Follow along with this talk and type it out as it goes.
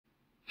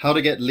How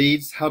to get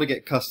leads, how to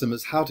get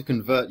customers, how to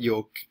convert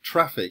your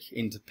traffic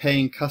into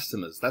paying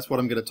customers. That's what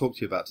I'm going to talk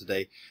to you about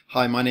today.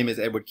 Hi, my name is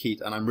Edward Keyte,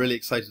 and I'm really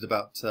excited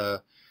about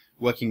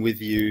working with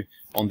you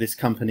on this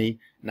company.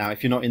 Now,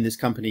 if you're not in this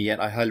company yet,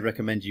 I highly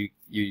recommend you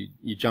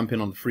jump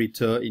in on the free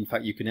tour. In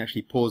fact, you can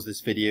actually pause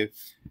this video,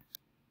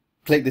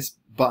 click this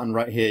button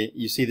right here.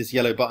 You see this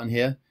yellow button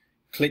here?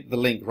 Click the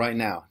link right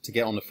now to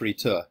get on the free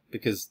tour,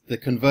 because the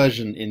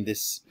conversion in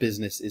this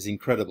business is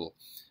incredible.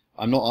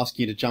 I'm not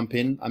asking you to jump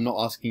in. I'm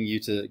not asking you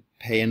to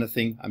pay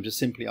anything. I'm just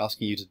simply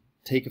asking you to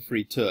take a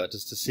free tour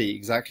just to see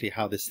exactly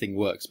how this thing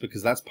works,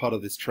 because that's part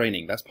of this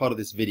training. That's part of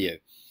this video.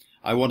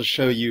 I want to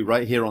show you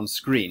right here on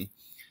screen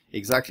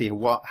exactly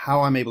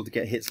how I'm able to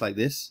get hits like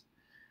this,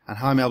 and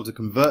how I'm able to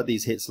convert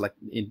these hits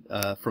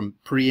from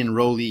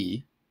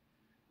pre-enrollee,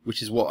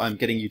 which is what I'm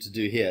getting you to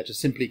do here.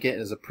 Just simply get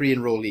it as a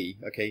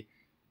pre-enrollee. Okay,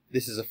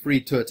 this is a free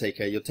tour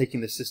taker. You're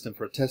taking this system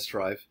for a test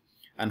drive,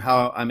 and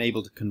how I'm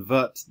able to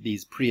convert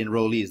these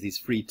pre-enrollees, these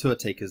free tour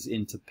takers,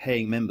 into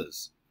paying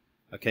members.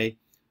 Okay,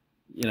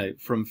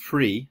 from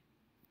free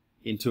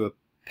into a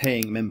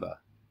paying member.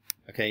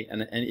 Okay,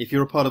 and if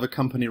you're a part of a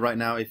company right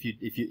now, if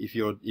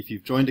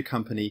you've joined a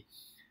company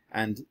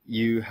and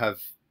you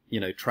have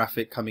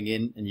traffic coming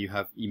in, and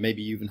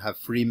maybe you even have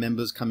free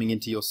members coming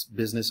into your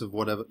business of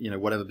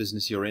whatever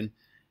business you're in,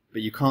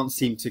 but you can't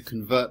seem to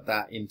convert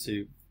that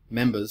into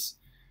members,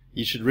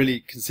 you should really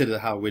consider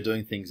how we're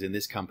doing things in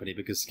this company,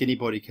 because Skinny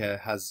Body Care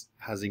has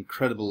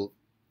incredible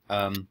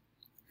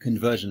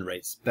conversion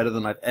rates, better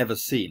than I've ever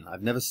seen.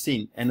 I've never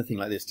seen anything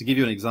like this. To give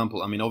you an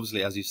example, I mean,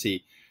 obviously, as you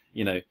see,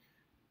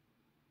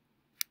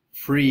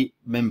 free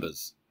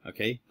members,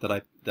 okay, that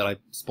I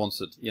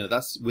sponsored,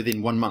 that's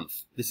within 1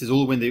 month. This is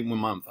all within 1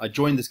 month. I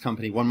joined this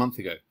company 1 month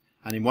ago,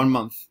 and in 1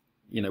 month,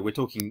 we're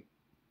talking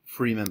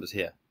free members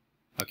here,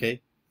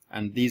 okay,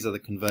 and these are the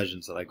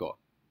conversions that I got.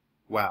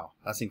 Wow,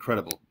 that's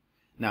incredible.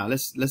 Now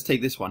let's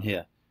take this one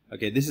here.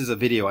 Okay, this is a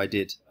video I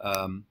did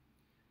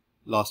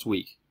last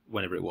week,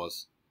 whenever it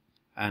was,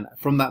 and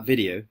from that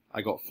video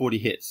I got 40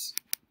 hits.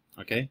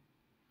 Okay,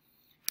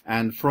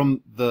 and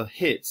from the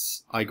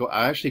hits I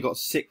actually got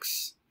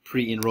 6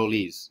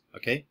 pre-enrollees.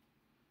 Okay,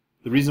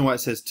 the reason why it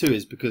says 2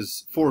 is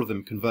because 4 of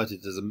them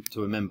converted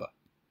to a member.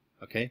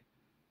 Okay,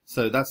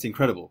 so that's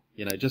incredible.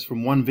 Just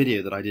from one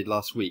video that I did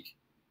last week,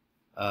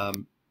 4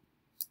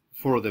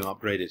 of them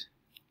upgraded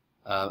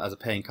as a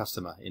paying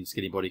customer in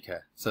Skinny Body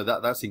Care. So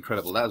that's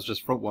incredible. That was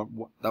just from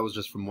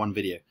one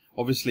video.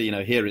 Obviously,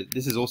 here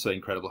this is also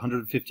incredible.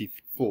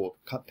 154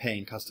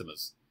 paying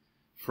customers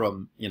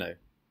from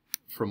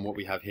what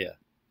we have here.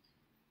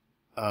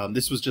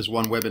 This was just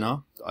one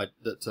webinar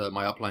that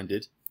my upline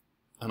did,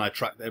 and I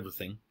tracked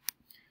everything.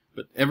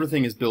 But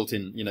everything is built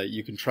in.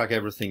 You can track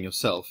everything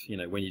yourself.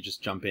 When you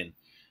just jump in.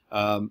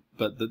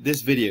 But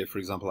this video, for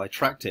example, I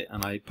tracked it,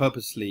 and I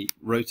purposely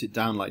wrote it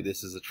down like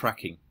this as a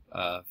tracking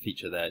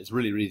feature there. It's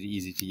really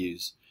easy to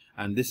use,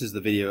 and this is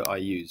the video I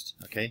used.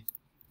 Okay,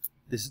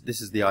 this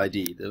is the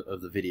ID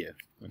of the video.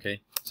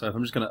 Okay, so if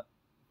I'm just gonna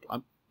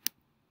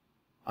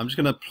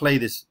play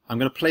this. I'm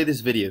gonna play this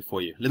video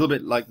for you, a little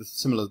bit like the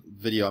similar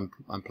video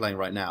I'm playing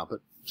right now,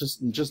 but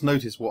just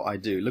notice what I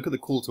do. Look at the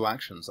call to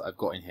actions that I've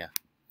got in here.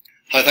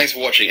 Hi, thanks for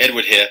watching.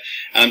 Edward here,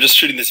 and I'm just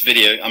shooting this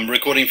video. I'm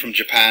recording from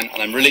Japan,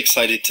 and I'm really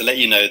excited to let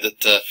you know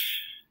that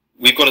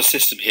we've got a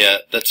system here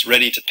that's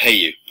ready to pay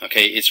you.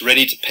 Okay, it's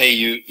ready to pay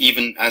you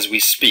even as we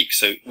speak.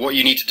 So what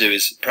you need to do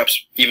is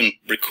perhaps even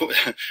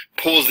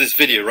pause this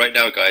video right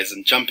now, guys,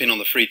 and jump in on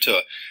the free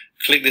tour.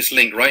 Click this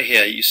link right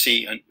here. You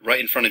see right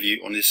in front of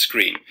you on this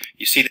screen.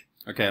 You see.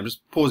 Okay, I'm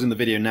just pausing the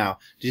video now.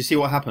 Did you see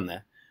what happened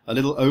there? A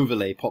little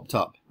overlay popped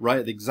up right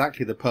at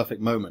exactly the perfect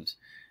moment,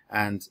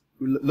 and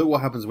look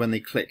what happens when they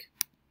click.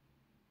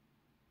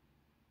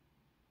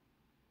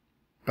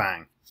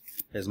 Bang!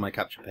 There's my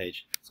capture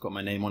page. It's got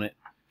my name on it.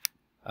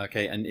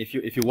 Okay, and if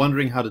you're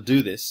wondering how to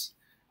do this,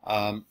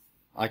 I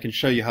can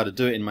show you how to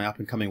do it in my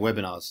up-and-coming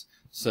webinars.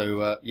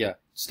 So yeah,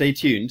 stay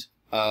tuned.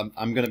 I'm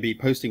going to be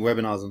posting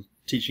webinars and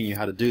teaching you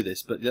how to do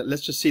this, but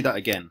let's just see that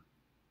again.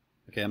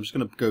 Okay, I'm just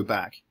going to go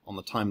back on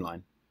the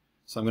timeline.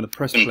 So I'm going to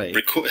press play.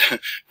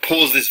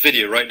 Pause this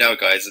video right now,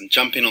 guys, and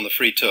jump in on the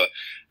free tour.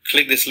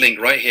 Click this link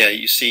right here.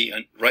 You see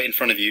right in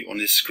front of you on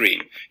this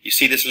screen. You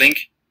see this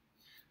link?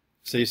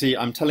 So you see,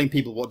 I'm telling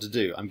people what to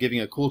do. I'm giving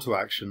a call to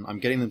action. I'm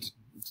getting them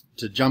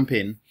to jump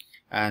in,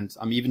 and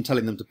I'm even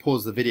telling them to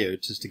pause the video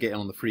just to get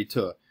on the free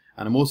tour.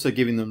 And I'm also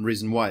giving them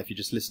reason why if you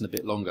just listen a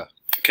bit longer.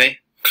 Okay,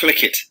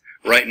 click it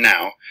right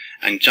now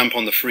and jump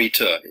on the free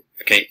tour.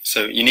 Okay,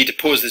 so you need to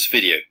pause this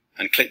video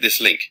and click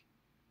this link.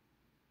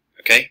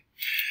 Okay,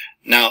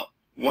 now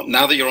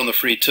that you're on the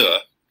free tour,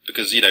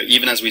 because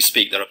even as we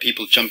speak there are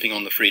people jumping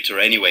on the free tour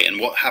anyway, and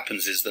what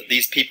happens is that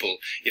these people,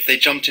 if they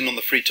jumped in on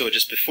the free tour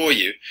just before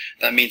you,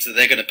 that means that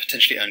they're going to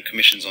potentially earn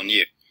commissions on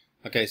you.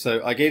 Okay,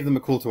 so I gave them a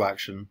call to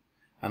action,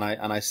 and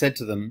I said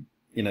to them,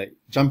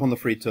 jump on the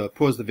free tour,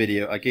 pause the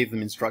video. I gave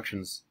them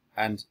instructions,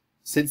 and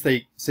since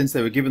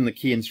they were given the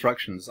key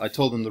instructions, I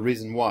told them the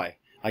reason why.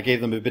 I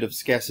gave them a bit of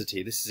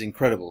scarcity. This is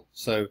incredible.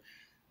 So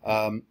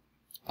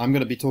I'm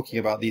going to be talking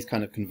about these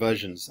kind of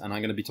conversions, and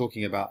I'm going to be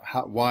talking about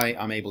why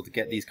I'm able to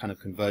get these kind of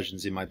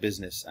conversions in my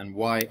business, and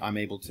why I'm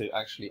able to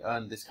actually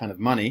earn this kind of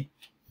money.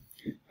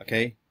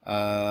 Okay,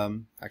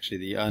 actually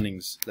the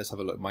earnings, let's have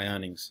a look at my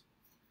earnings.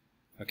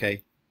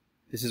 Okay,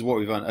 this is what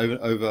we've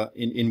earned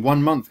in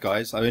 1 month,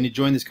 guys. I only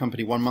joined this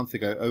company 1 month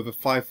ago. Over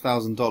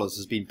 $5,000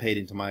 has been paid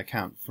into my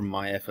account from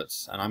my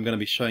efforts, and I'm going to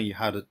be showing you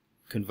how to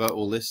convert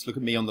all this. Look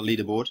at me on the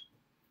leaderboard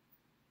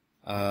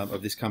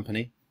of this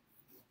company.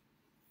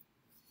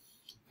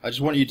 I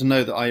just want you to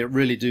know that I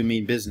really do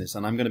mean business,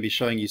 and I'm going to be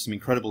showing you some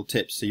incredible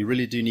tips, so you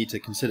really do need to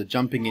consider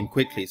jumping in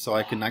quickly so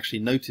I can actually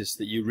notice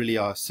that you really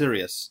are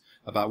serious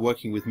about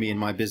working with me in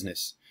my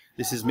business.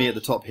 This is me at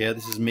the top here.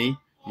 This is me,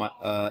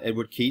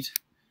 Edward Keyte.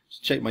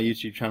 Just check my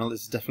YouTube channel.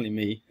 This is definitely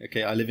me.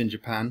 Okay, I live in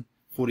Japan.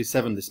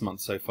 47 this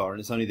month so far,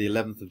 and it's only the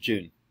 11th of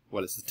June.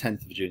 Well, it's the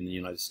 10th of June in the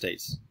United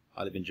States.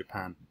 I live in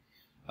Japan.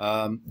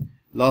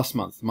 Last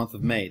month, the month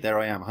of May, there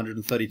I am,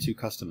 132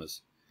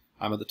 customers.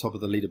 I'm at the top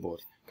of the leaderboard.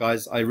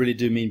 Guys, I really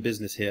do mean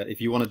business here. If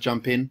you want to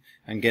jump in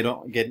and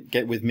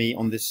get with me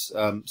on this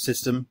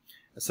system,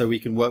 so we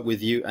can work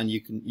with you, and you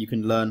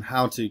can learn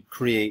how to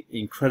create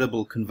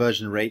incredible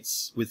conversion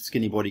rates with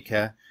Skinny Body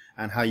Care,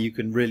 and how you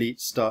can really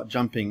start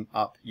jumping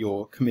up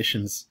your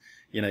commissions.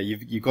 You know,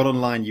 you got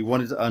online, you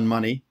wanted to earn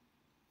money.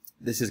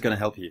 This is going to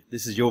help you.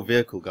 This is your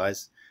vehicle,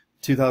 guys.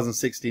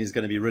 2016 is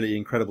going to be really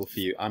incredible for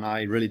you, and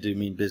I really do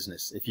mean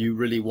business. If you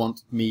really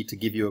want me to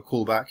give you a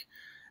call back,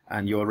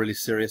 and you're really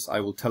serious,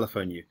 I will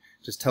telephone you.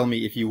 Just tell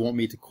me if you want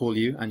me to call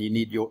you and you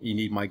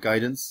need my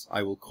guidance.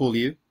 I will call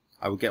you.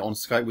 I will get on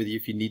Skype with you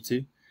if you need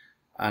to,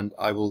 and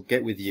I will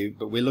get with you.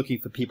 But we're looking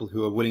for people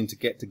who are willing to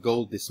get to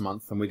gold this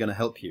month, and we're going to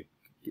help you.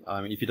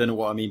 I mean, if you don't know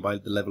what I mean by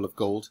the level of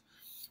gold,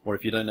 or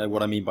if you don't know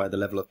what I mean by the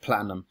level of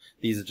platinum,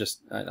 these are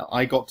just,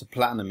 I got to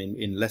platinum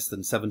in less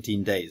than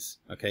 17 days,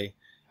 okay?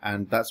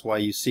 And that's why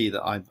you see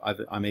that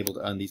I'm able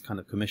to earn these kind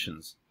of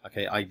commissions,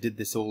 okay? I did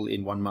this all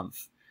in 1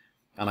 month.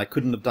 And I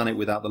couldn't have done it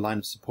without the line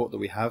of support that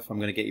we have. I'm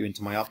going to get you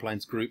into my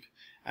uplines group,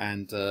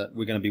 and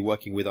we're going to be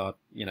working with our,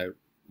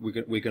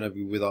 we're going to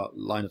be with our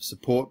line of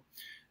support.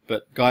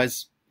 But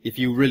guys, if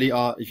you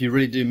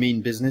really do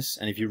mean business,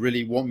 and if you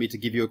really want me to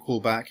give you a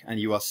call back, and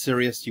you are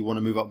serious, you want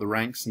to move up the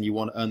ranks, and you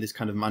want to earn this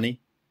kind of money,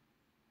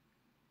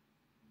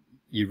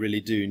 you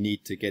really do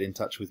need to get in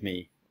touch with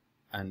me,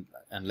 and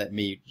let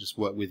me just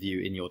work with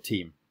you in your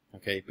team,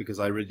 okay? Because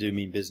I really do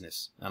mean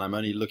business, and I'm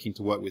only looking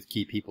to work with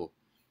key people,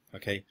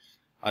 okay?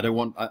 I don't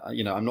want,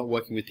 I'm not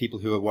working with people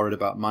who are worried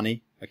about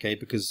money, okay?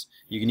 Because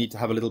you need to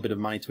have a little bit of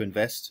money to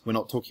invest. We're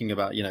not talking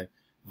about,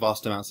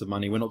 vast amounts of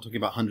money. We're not talking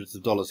about hundreds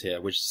of dollars here.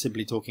 We're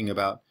simply talking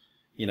about,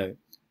 a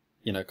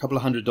couple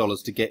of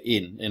 $100 to get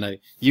in.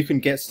 You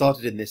can get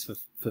started in this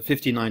for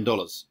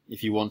 $59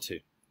 if you want to,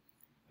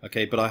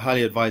 okay? But I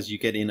highly advise you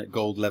get in at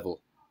gold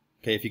level,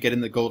 okay? If you get in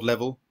the gold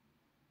level,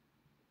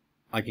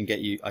 I can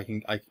get you.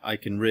 I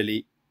can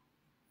really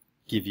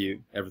give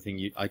you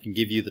everything. I can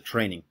give you the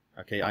training.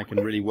 Okay, I can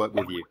really work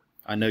with you.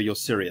 I know you're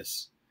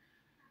serious,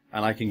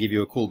 and I can give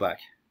you a call back,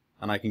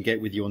 and I can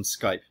get with you on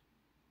Skype.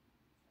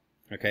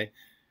 Okay,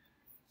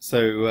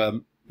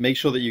 so make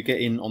sure that you get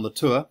in on the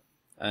tour,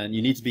 and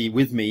you need to be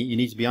with me. You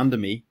need to be under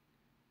me,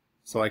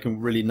 so I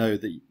can really know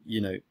that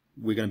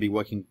we're going to be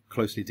working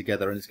closely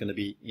together, and it's going to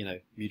be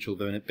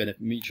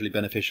mutually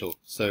beneficial.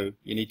 So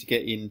you need to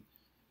get in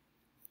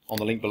on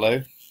the link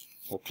below,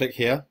 or click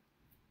here.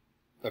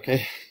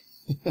 Okay.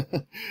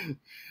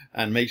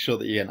 And make sure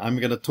that I'm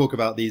going to talk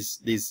about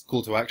these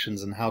call to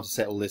actions and how to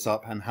set all this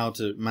up and how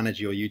to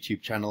manage your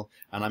YouTube channel,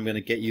 and I'm going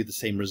to get you the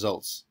same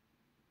results.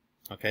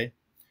 Okay,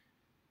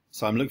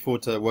 so I'm looking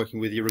forward to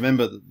working with you.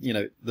 Remember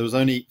that there was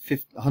only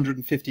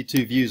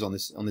 152 views on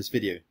this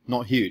video.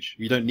 Not huge.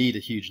 You don't need a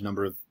huge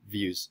number of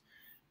views.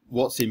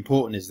 What's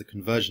important is the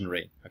conversion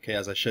rate. Okay,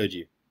 as I showed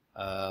you,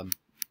 the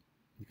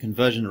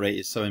conversion rate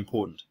is so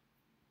important.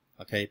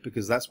 Okay,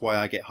 because that's why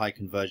I get high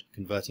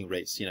converting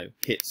rates.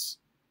 Hits,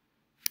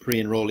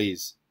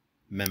 pre-enrollees,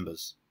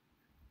 members.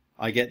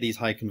 I get these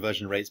high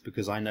conversion rates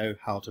because I know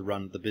how to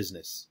run the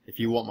business. If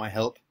you want my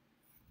help,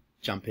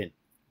 jump in.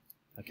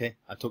 Okay,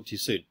 I'll talk to you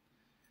soon.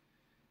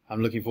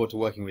 I'm looking forward to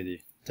working with you.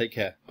 Take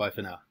care. Bye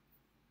for now.